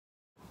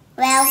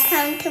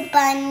Welcome to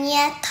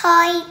Bunya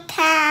Toy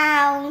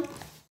Town.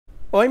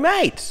 Oi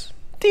mates,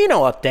 do you know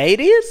what day it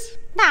is?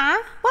 Nah,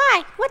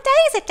 why? What day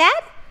is it,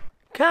 Dad?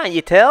 Can't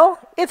you tell?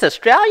 It's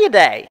Australia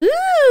Day.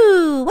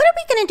 Ooh, what are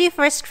we going to do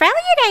for Australia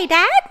Day,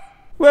 Dad?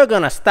 We're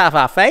gonna stuff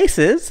our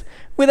faces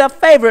with our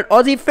favourite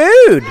Aussie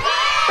food.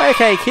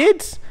 Okay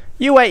kids,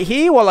 you wait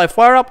here while I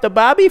fire up the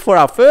barbie for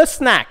our first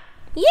snack.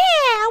 Yeah,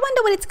 I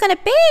wonder what it's going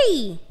to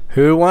be.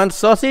 Who wants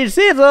sausage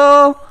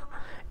sizzle?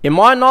 It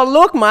might not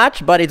look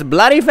much, but it's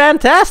bloody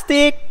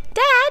fantastic.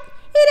 Dad,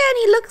 it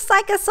only looks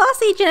like a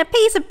sausage and a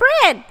piece of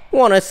bread.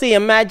 Wanna see a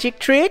magic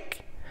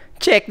trick?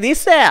 Check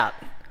this out.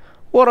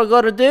 What I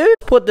gotta do,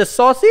 put the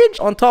sausage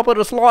on top of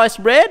the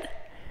sliced bread,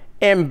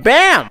 and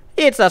bam!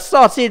 It's a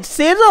sausage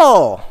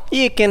sizzle!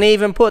 You can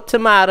even put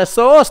tomato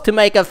sauce to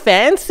make it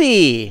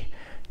fancy.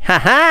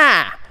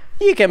 Haha!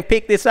 You can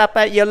pick this up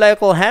at your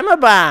local hammer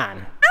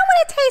barn. I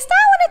want to taste.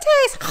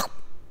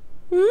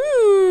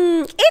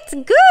 It's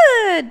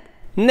good.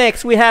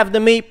 Next we have the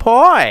meat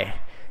pie.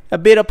 A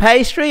bit of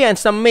pastry and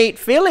some meat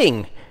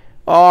filling.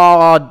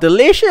 Oh,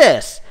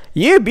 delicious!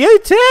 You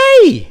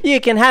beauty! You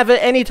can have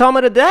it any time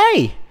of the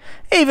day.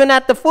 Even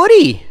at the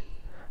footy.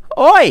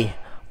 Oi,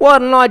 why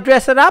don't I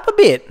dress it up a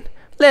bit?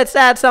 Let's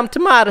add some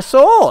tomato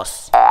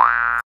sauce.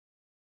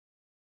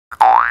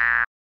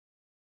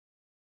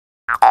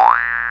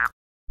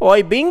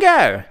 Oi,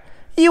 Bingo,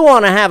 you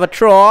want to have a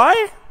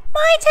try?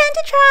 My turn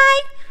to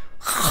try.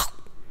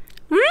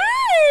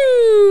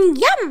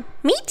 Yum,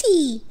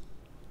 meaty.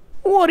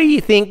 What do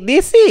you think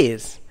this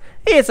is?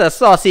 It's a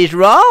sausage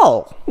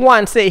roll.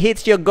 Once it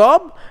hits your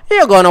gob,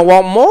 you're gonna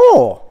want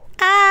more.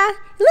 It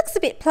looks a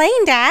bit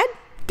plain, Dad.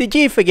 Did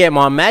you forget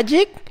my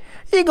magic?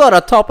 You gotta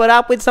top it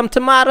up with some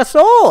tomato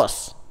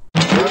sauce.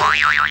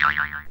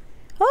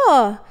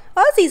 Oh,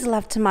 Aussies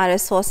love tomato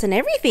sauce and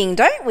everything,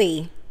 don't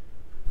we?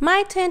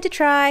 My turn to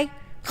try.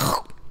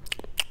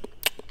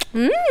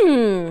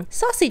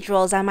 Sausage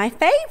rolls are my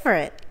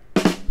favourite.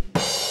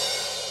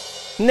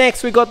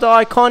 Next we got the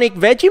iconic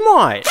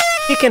Vegemite.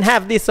 You can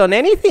have this on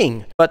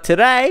anything, but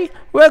today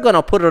we're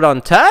gonna put it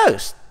on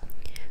toast.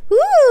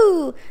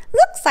 Ooh,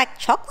 looks like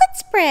chocolate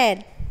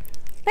spread.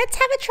 Let's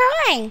have a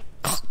try.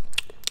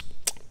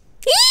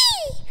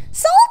 Eee,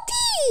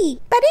 salty,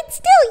 but it's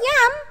still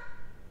yum.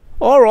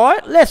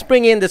 Alright, let's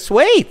bring in the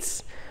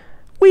sweets.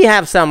 We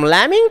have some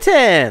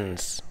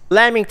lamingtons.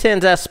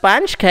 Lamingtons are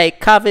sponge cake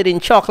covered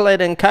in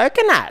chocolate and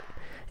coconut.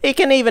 It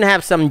can even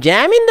have some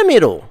jam in the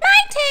middle.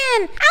 My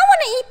turn. I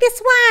want to eat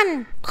this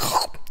one.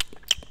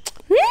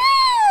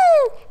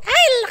 I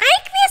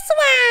like this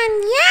one.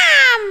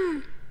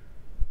 Yum.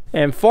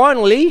 And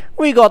finally,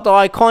 we got the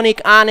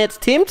iconic Arnott's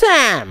Tim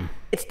Tam.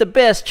 It's the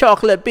best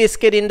chocolate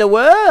biscuit in the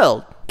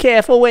world.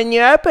 Careful when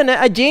you open it,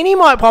 a genie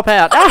might pop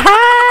out.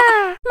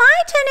 Aha!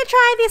 My turn to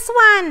try this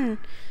one.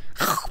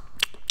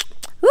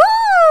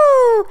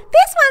 Ooh,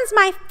 this one's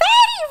my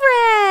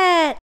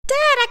favourite.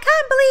 Dad, I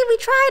can't believe we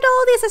tried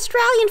all this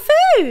Australian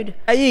food.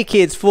 Are you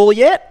kids full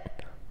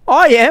yet?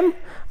 I am.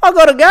 I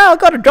gotta go. I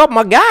gotta drop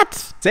my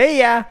guts. See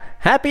ya.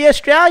 Happy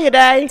Australia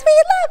Day. We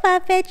love our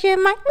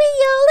Vegemite. We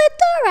all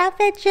adore our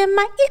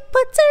Vegemite. It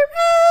puts a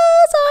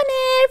rose on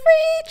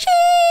every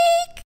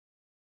cheek.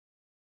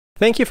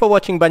 Thank you for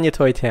watching Bunya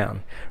Toy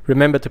Town.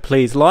 Remember to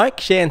please like,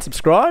 share and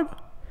subscribe.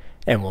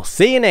 And we'll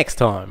see you next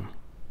time.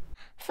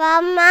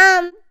 For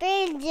more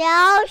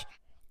videos,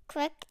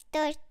 click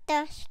to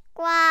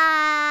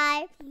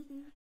subscribe.